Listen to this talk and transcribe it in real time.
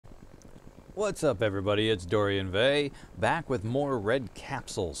What's up, everybody? It's Dorian Vay, back with more red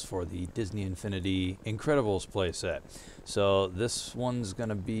capsules for the Disney Infinity Incredibles playset. So this one's going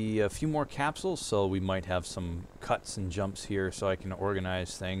to be a few more capsules, so we might have some cuts and jumps here so I can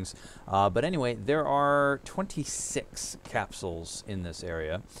organize things. But anyway, there are 26 capsules in this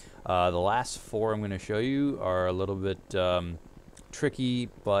area. The last four I'm going to show you are a little bit tricky,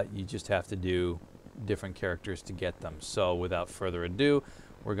 but you just have to do different characters to get them. So without further ado,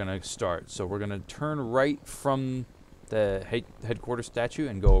 we're going to start. So we're going to turn right from the headquarters statue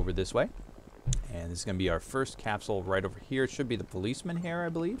and go over this way. And this is going to be our first capsule right over here. It should be the policeman hair, I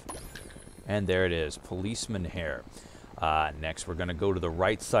believe. And there it is, policeman hair. Next, we're going to go to the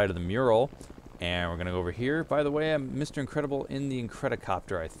right side of the mural. And we're going to go over here. By the way, I'm Mr. Incredible in the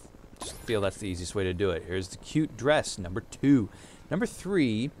Incredicopter. I just feel that's the easiest way to do it. Here's the cute dress, number 2. Number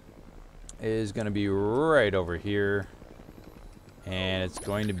 3 is going to be right over here. And it's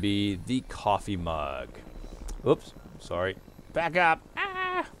going to be the coffee mug. Oops, sorry. Back up.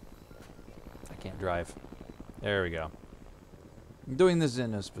 Ah! I can't drive. There we go. I'm doing this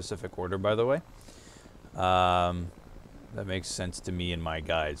in a specific order, by the way. That makes sense to me and my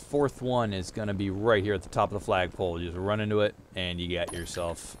guides. Fourth one is going to be right here at the top of the flagpole. You just run into it, and you got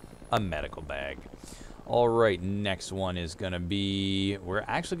yourself a medical bag. All right, next one is going to be... We're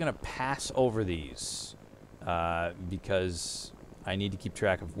actually going to pass over these because I need to keep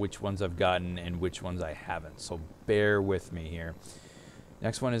track of which ones I've gotten and which ones I haven't. So bear with me here.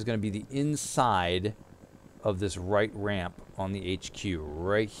 Next one is going to be the inside of this right ramp on the HQ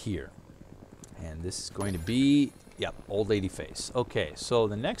right here. And this is going to be, yep, old lady face. Okay, so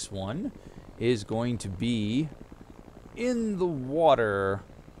the next one is going to be in the water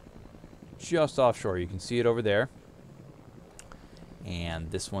just offshore. You can see it over there. And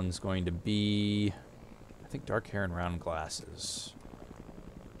this one's going to be... I think dark hair and round glasses.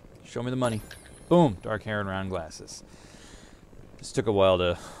 Show me the money. Boom, dark hair and round glasses. This took a while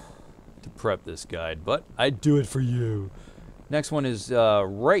to prep this guide, but I'd do it for you. Next one is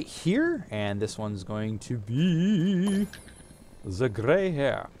right here, and this one's going to be the gray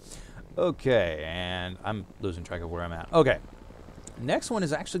hair. Okay, and I'm losing track of where I'm at. Okay, next one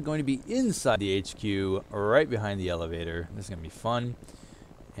is actually going to be inside the HQ, right behind the elevator. This is going to be fun.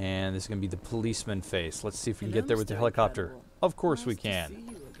 And this is going to be the policeman face. Let's see if we can get there with the helicopter. Of course we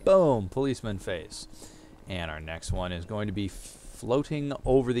can. Boom, policeman face. And our next one is going to be floating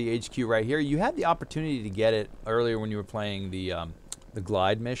over the HQ right here. You had the opportunity to get it earlier when you were playing the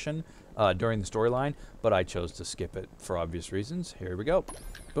glide mission during the storyline, but I chose to skip it for obvious reasons. Here we go.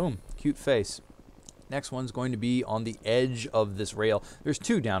 Boom, cute face. Next one's going to be on the edge of this rail. There's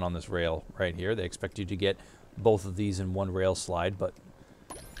 2 down on this rail right here. They expect you to get both of these in one rail slide, but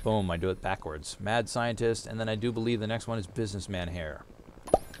boom, I do it backwards. Mad scientist, and then I do believe the next one is businessman hair.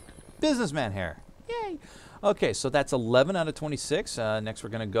 Businessman hair. Yay! Okay, so that's 11 out of 26. Next we're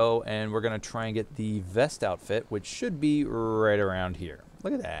going to go and we're going to try and get the vest outfit, which should be right around here.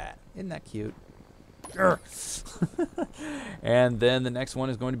 Look at that. Isn't that cute? And then the next one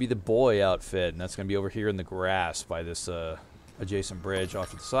is going to be the boy outfit, and that's going to be over here in the grass by this adjacent bridge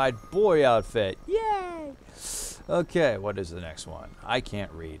off to the side. Boy outfit. Yay! Okay, what is the next one? I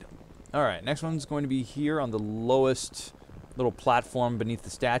can't read. All right, next one's going to be here on the lowest little platform beneath the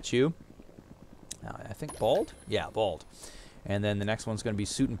statue. I think bald? Yeah, bald. And then the next one's going to be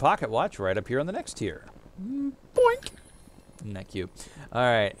suit and pocket watch right up here on the next tier. Boink! Isn't that cute? All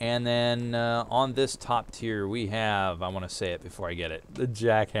right, and then on this top tier we have, I want to say it before I get it, the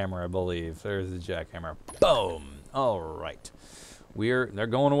jackhammer, I believe. There's the jackhammer. Boom! All right. They're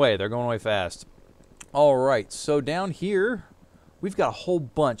going away. They're going away fast. All right, so down here, we've got a whole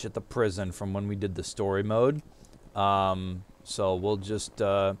bunch at the prison from when we did the story mode. So we'll just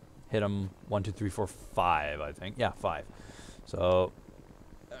hit them 1, 2, 3, 4, 5, I think. Yeah, 5. So,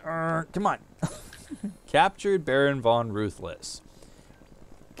 come on. Captured Baron Von Ruthless.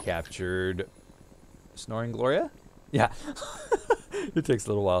 Captured Snoring Gloria? Yeah. It takes a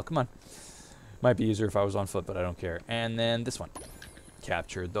little while. Come on. Might be easier if I was on foot, but I don't care. And then this one.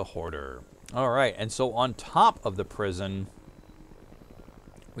 Captured the Hoarder. All right, and so on top of the prison,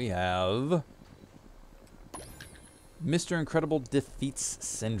 we have Mr. Incredible Defeats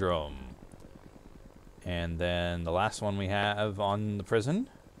Syndrome. And then the last one we have on the prison,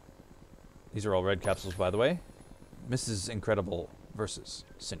 these are all red capsules, by the way, Mrs. Incredible versus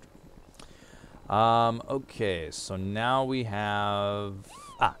Syndrome. Okay, so now we have...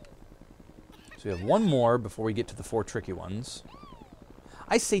 so we have one more before we get to the 4 tricky ones.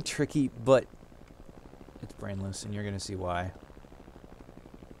 I say tricky, but it's brainless, and you're going to see why.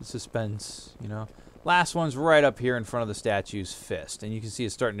 The suspense, you know. Last one's right up here in front of the statue's fist. And you can see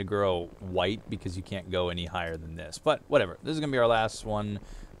it's starting to grow white because you can't go any higher than this. But whatever. This is going to be our last one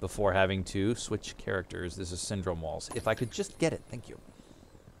before having to switch characters. This is Syndrome Walls. If I could just get it. Thank you.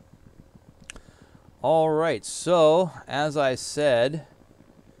 Alright, so as I said,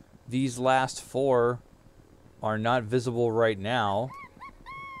 these last 4 are not visible right now.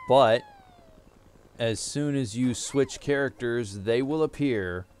 But as soon as you switch characters, they will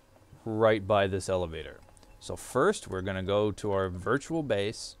appear right by this elevator. So first, we're going to go to our virtual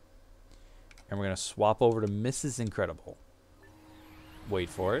base, and we're going to swap over to Mrs. Incredible. Wait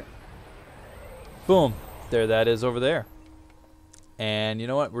for it. Boom. There that is over there. And you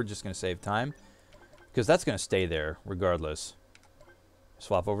know what? We're just going to save time, because that's going to stay there regardless.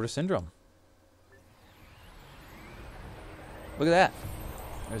 Swap over to Syndrome. Look at that.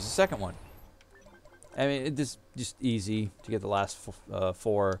 There's the second one. I mean, it's just easy to get the last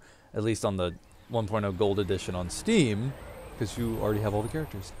 4, at least on the 1.0 Gold Edition on Steam, because you already have all the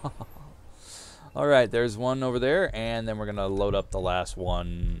characters. Alright, there's one over there, and then we're going to load up the last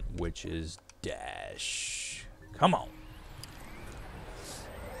one, which is Dash. Come on.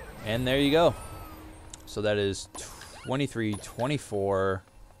 And there you go. So that is 23, 24,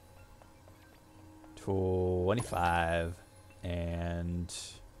 25, and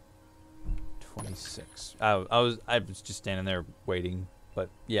 26. I was just standing there waiting, but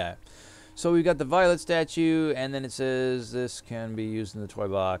yeah. So we got the Violet statue, and then it says this can be used in the toy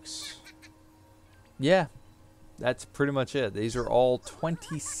box. Yeah, that's pretty much it. These are all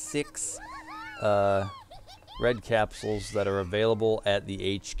 26 red capsules that are available at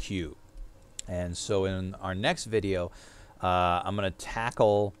the HQ. And so in our next video, I'm gonna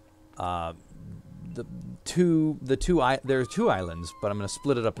tackle there are 2 islands, but I'm going to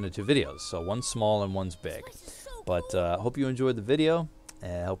split it up into 2 videos. So one's small and one's big. But I hope you enjoyed the video.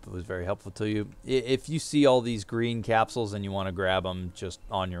 I hope it was very helpful to you. If you see all these green capsules and you want to grab them just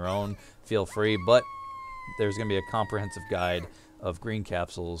on your own, feel free. But there's going to be a comprehensive guide of green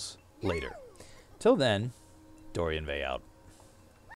capsules later. Till then, Dorian Vey out.